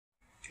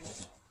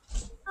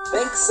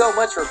Thanks so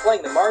much for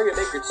playing the Mario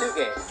Maker 2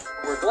 game.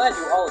 We're glad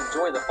you all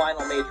enjoyed the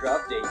final major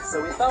update,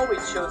 so we thought we'd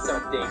show some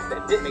updates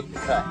that didn't make the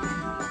cut.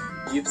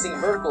 You've seen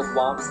vertical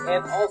thwomps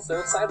and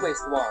also sideways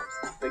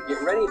thwomps, but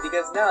get ready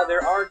because now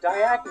there are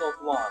diagonal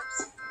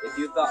thwomps. If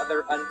you thought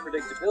their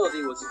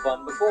unpredictability was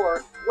fun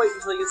before, wait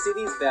until you see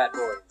these bad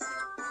boys.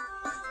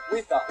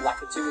 We thought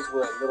Lakitus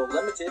were a little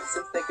limited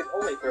since they could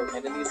only throw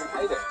enemies and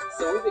items,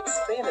 so we've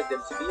expanded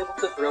them to be able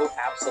to throw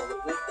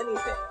absolutely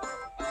anything.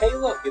 Hey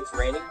look, it's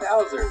raining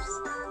Bowsers!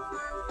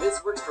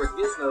 This works for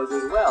gizmos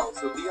as well,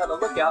 so be on the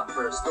lookout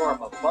for a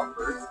storm of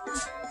bumpers,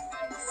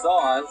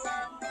 saws,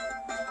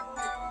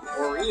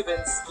 or even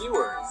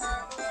skewers.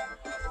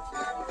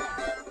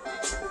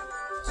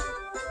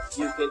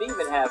 You can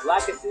even have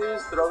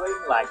Lakitus throwing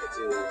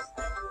Lakitus.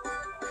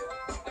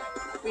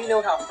 We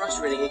know how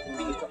frustrating it can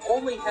be to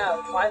only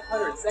have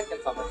 500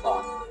 seconds on the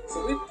clock,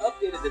 so we've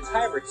updated the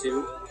timer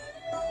to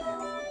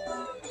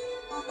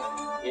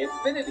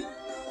infinity.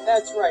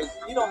 That's right,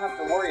 you don't have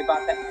to worry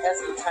about that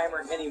pesky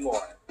timer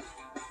anymore.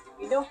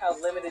 We know how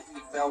limited you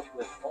felt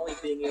with only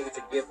being able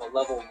to give a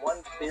level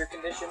 1 clear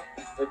condition,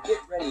 but get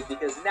ready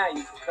because now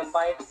you can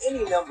combine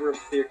any number of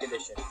clear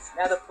conditions.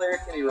 Now the player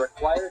can be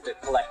required to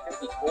collect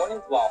 50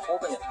 coins while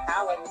holding a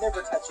POW and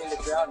never touching the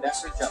ground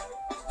after jumping.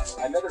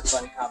 Another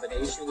fun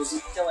combination would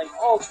be killing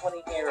all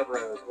 20 Hammer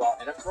Bros while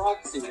in a frog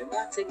suit and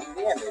not taking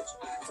damage.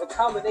 The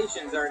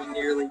combinations are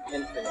nearly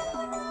infinite.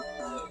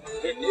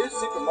 In New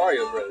Super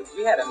Mario Bros.,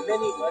 we had a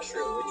mini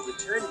mushroom which would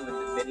turn you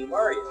into Mini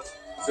Mario.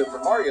 So for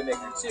Mario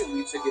Maker 2,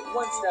 we took it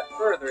one step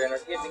further and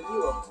are giving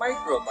you a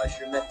micro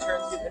mushroom that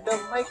turns you into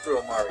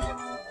Micro Mario.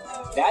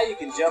 Now you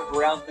can jump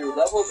around through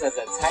levels as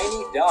a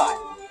tiny dot.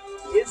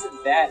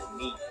 Isn't that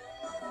neat?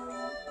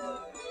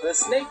 The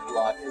snake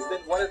block has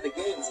been one of the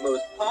game's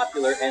most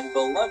popular and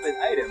beloved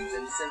items,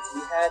 and since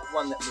we had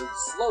one that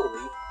moves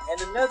slowly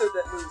and another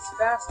that moves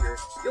faster,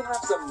 you'll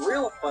have some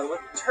real fun with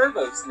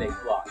turbo snake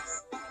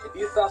blocks. If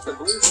you thought the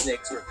blue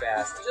snakes were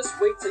fast, just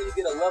wait till you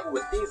get a level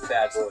with these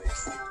bad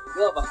boys.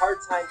 You'll have a hard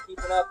time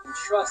keeping up, and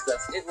trust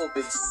us, it will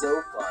be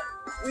so fun.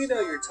 We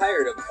know you're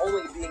tired of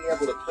only being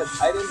able to put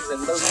items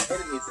and most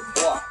enemies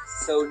in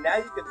blocks, so now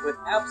you can put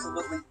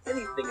absolutely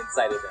anything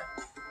inside of them.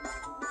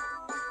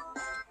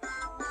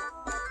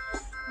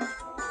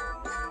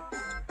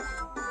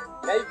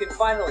 Now you can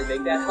finally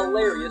make that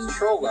hilarious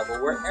troll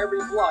level where every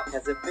block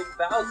has a big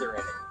Bowser in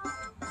it.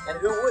 And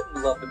who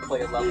wouldn't love to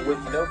play a level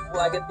with no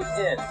flag at the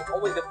end,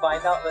 only to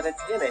find out that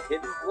it's in a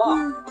hidden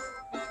block?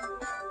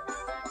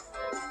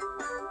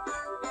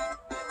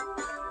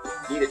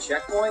 Need a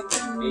checkpoint?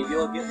 Maybe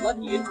you'll get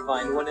lucky and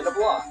find one in a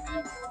block.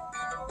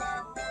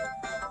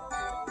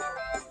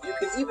 You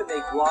can even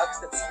make blocks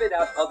that spit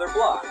out other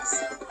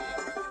blocks.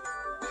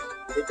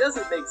 It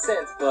doesn't make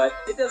sense, but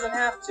it doesn't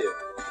have to.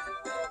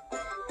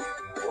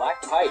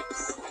 Black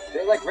pipes.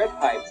 They're like red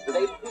pipes, but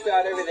they poop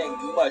out everything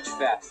much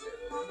faster.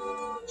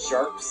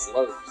 Sharp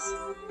slopes.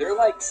 They're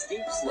like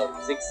steep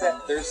slopes,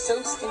 except they're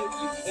so steep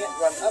you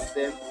can't run up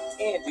them,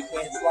 and you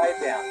can't slide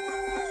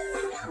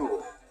down.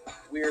 Cool.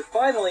 We're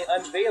finally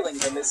unveiling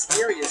the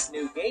mysterious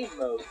new game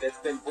mode that's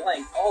been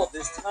blank all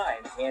this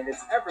time, and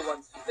it's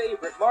everyone's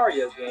favorite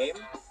Mario game,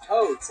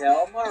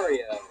 Hotel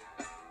Mario.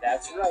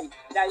 That's right,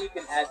 now you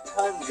can add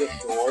tons of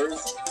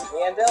doors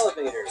and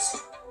elevators.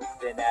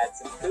 Then add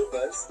some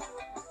Koopas,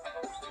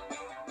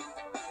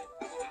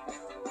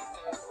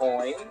 a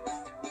coin,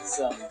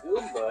 some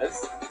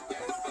Goombas,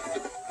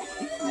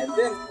 and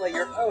then play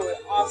your own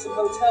awesome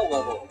hotel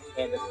level.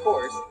 And of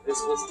course, this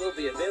will still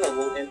be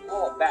available in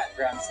all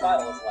background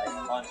styles like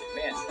Haunted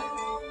Mansion,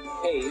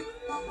 Cave,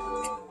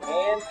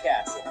 and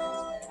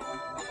Castle.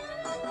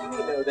 We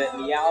know that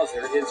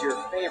Meowser is your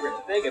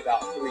favorite thing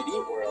about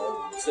 3D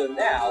World, so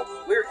now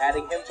we're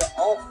adding him to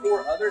all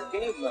 4 other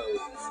game modes.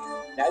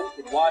 Now you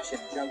can watch him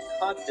jump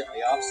constantly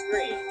off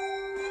screen,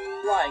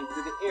 flying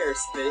through the air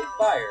spitting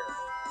fire,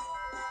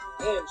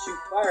 and shoot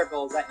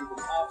fireballs at you from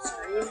off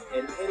screen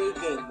in any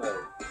game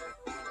mode.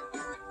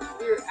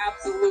 We're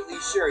absolutely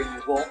sure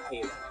you won't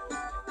hate him.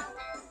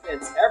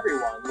 Since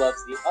everyone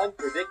loves the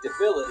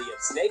unpredictability of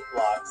snake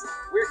blocks,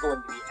 we're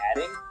going to be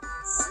adding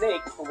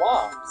snake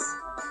thwomps.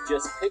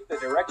 Just pick the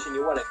direction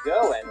you want to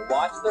go and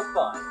watch the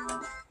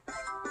fun.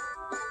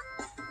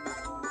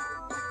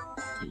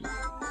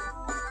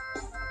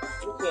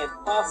 You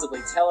can't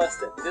possibly tell us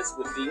that this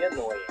would be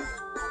annoying.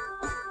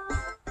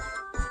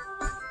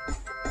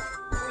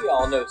 We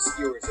all know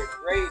skewers are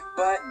great,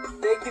 but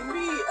they can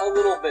be a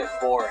little bit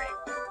boring.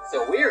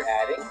 So we're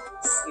adding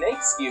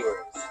snake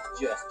skewers.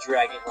 Just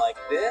drag it like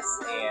this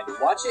and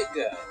watch it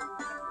go.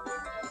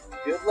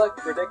 Good luck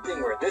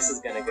predicting where this is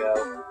gonna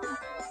go.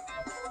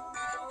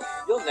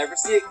 You'll never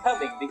see it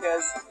coming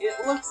because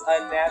it looks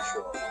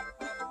unnatural.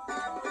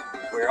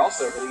 We're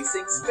also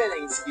releasing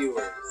spinning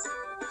skewers.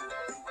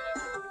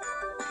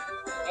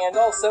 And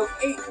also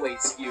 8-way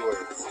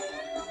skewers.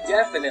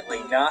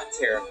 Definitely not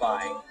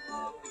terrifying.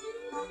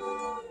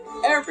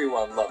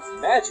 Everyone loves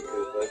Magic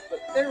Koopas, but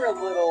they're a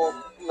little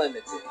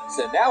limited.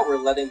 So now we're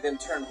letting them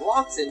turn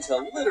blocks into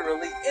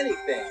literally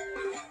anything.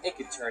 It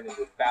can turn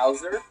into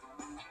Bowser,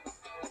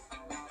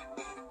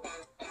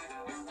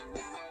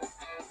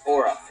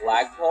 or a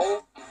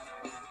flagpole,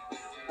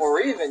 or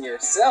even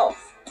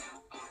yourself.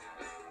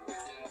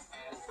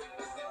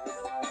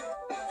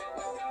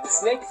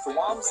 Snake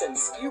thwomps and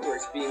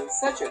skewers being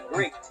such a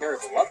great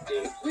terrible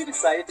update, we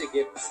decided to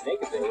give the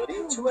snake ability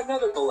to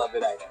another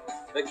beloved item,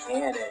 the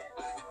cannon.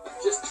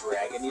 Just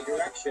drag any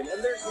direction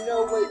and there's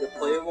no way the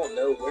player will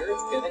know where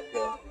it's gonna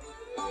go.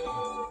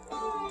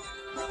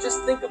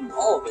 Just think of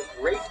all the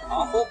great,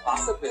 awful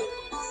possibilities.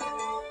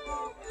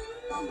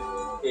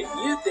 If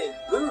you think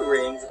blue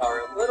rings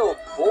are a little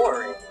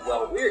boring,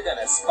 well, we're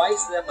gonna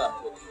spice them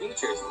up with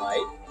features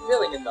like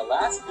filling in the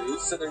last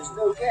boost so there's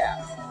no gap,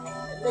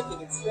 and making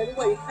it spin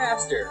way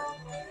faster,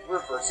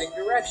 reversing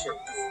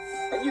directions,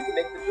 and you can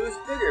make the boost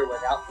bigger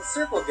without the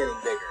circle getting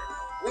bigger.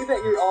 We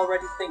bet you're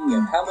already thinking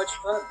of how much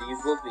fun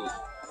these will be.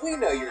 We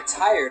know you're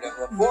tired of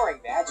the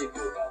boring Magic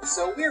Koopa,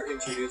 so we're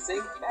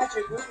introducing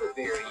Magic Koopa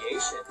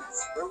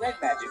Variations. The red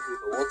Magic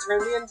Koopa will turn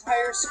the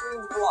entire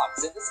screen's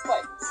blocks into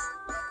spikes.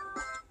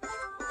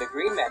 The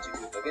green Magic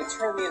Koopa can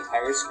turn the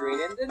entire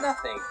screen into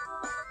nothing.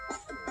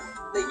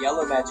 The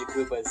yellow Magic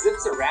Koopa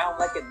zips around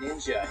like a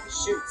ninja and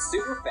shoots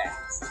super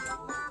fast.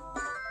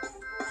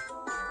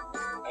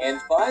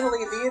 And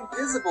finally, the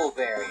invisible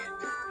variant.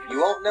 You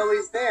won't know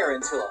he's there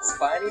until a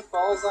spiny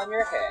falls on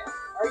your head.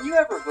 Are you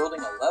ever building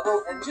a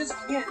level and just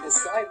can't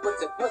decide what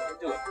to put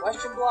into a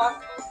question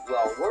block?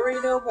 Well, worry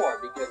no more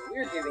because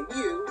we're giving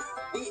you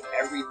the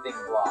everything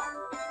block.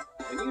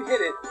 When you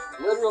hit it,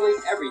 literally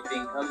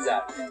everything comes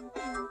out.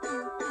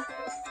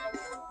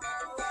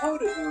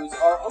 Potaboos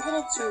are a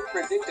little too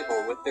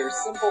predictable with their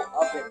simple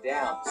up and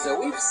down, so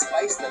we've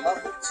spiced them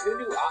up with two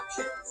new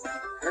options,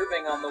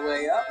 curving on the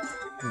way up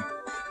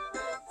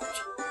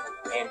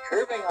and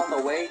curving on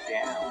the way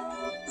down.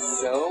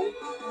 So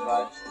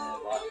much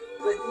fun.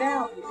 But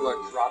now people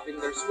are dropping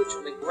their Switch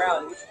on the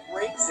ground, which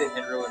breaks it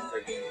and ruins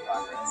their game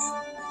progress.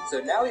 So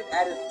now we've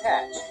added a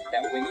patch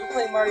that when you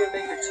play Mario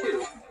Maker 2,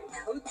 it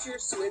coats your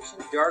Switch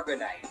in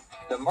Dargonite,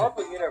 the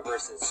Marvel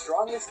Universe's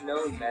strongest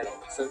known metal.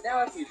 So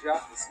now if you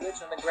drop the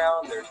Switch on the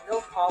ground, there's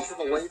no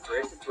possible way for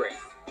it to break.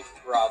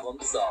 Problem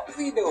solved.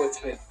 We know it's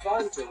been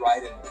fun to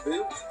ride in the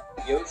boot,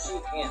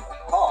 Yoshi, and the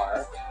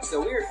car,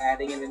 so we're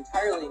adding an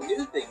entirely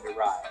new thing to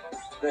ride,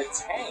 the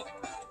tank.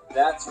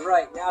 That's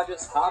right, now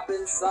just hop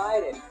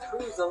inside and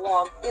cruise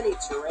along any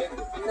terrain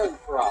with no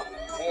problem.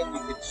 And you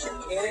can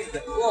shoot cannons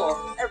that blow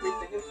up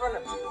everything in front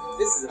of you.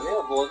 This is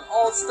available in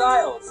all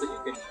styles, so you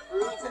can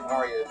cruise in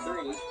Mario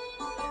 3,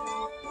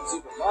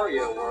 Super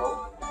Mario World,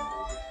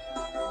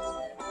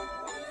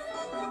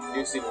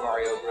 New Super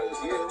Mario Bros.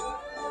 U,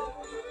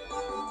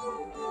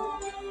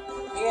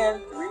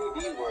 and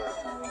 3D World.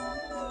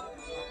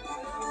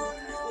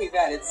 We've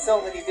added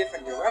so many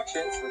different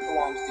directions for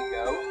Thwomps to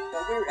go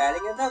that we're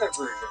adding another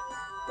version,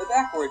 the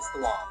backwards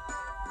Thwomp.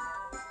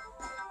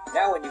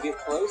 Now when you get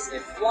close,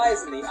 it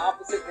flies in the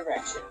opposite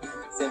direction.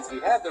 Since we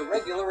have the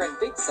regular and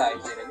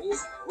big-sized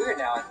enemies, we're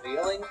now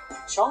unveiling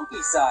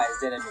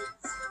chunky-sized enemies.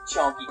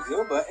 Chunky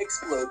Goomba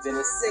explodes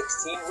into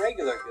 16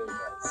 regular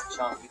Goombas.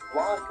 Chunky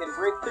Thwomp can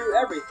break through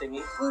everything,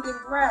 including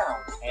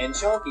ground. And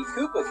Chunky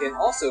Koopa can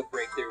also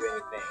break through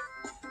anything.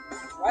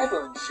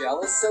 Drybone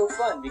Shell is so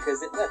fun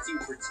because it lets you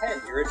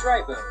pretend you're a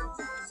Drybone.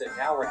 So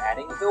now we're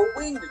adding the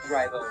Winged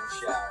Drybone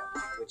Shell,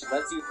 which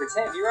lets you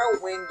pretend you're a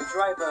winged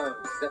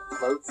Drybone that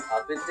floats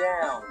up and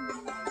down.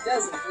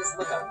 Doesn't this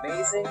look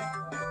amazing?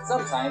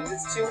 Sometimes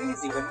it's too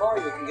easy when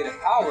Mario can get a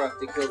power-up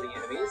to kill the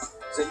enemies,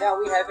 so now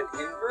we have an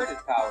inverted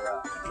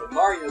power-up. When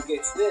Mario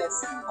gets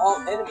this, all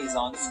enemies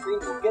on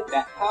screen will get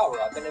that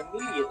power-up and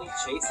immediately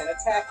chase and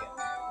attack him.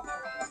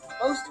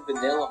 Most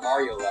vanilla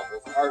Mario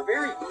levels are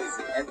very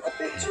easy and a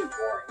bit too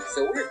boring,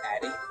 so we're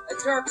adding a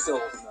Dark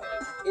Souls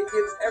mode. It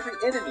gives every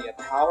enemy a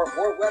power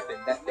or weapon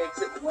that makes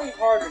it way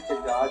harder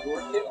to dodge or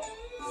kill,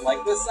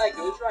 like the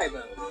Psycho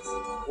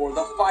Drybones, or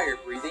the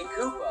Fire-Breathing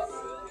Koopa,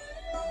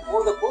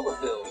 or the Bullet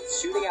Bills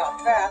shooting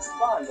out fast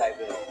Bonsai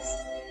Bills.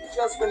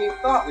 Just when you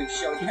thought we've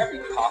shown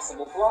every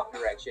possible Thwomp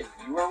direction,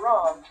 you were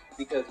wrong,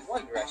 because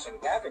one direction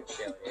we haven't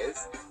shown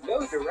is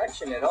no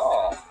direction at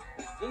all.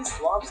 These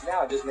Thwomps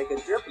now just make a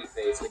derpy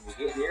face when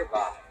you get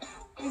nearby.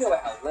 You know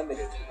how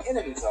limited the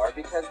enemies are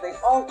because they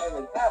all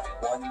only have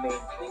one main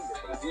thing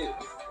that they do.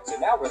 So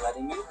now we're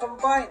letting you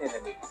combine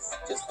enemies.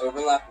 Just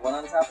overlap one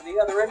on top of the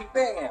other and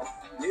bam!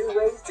 New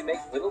ways to make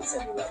little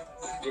Timmy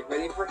levels. Get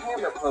ready for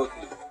Hammer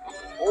Pokey,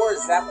 or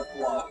Zappa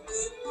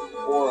Thwomps,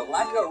 or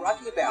Lacko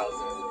Rocky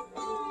Bowser.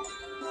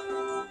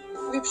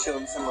 We've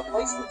shown some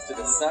replacements to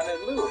the sun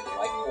and moon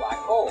like Black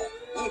Hole,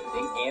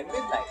 Evening, and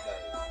Midnight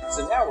mode.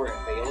 So now we're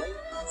unveiling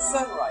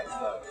Sunrise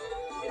mode.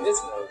 In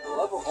this mode, the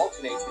level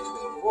alternates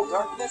between full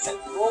darkness and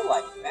full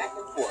light, back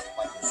and forth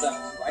like the sun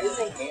is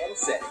rising and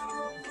setting.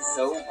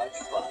 So much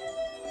fun.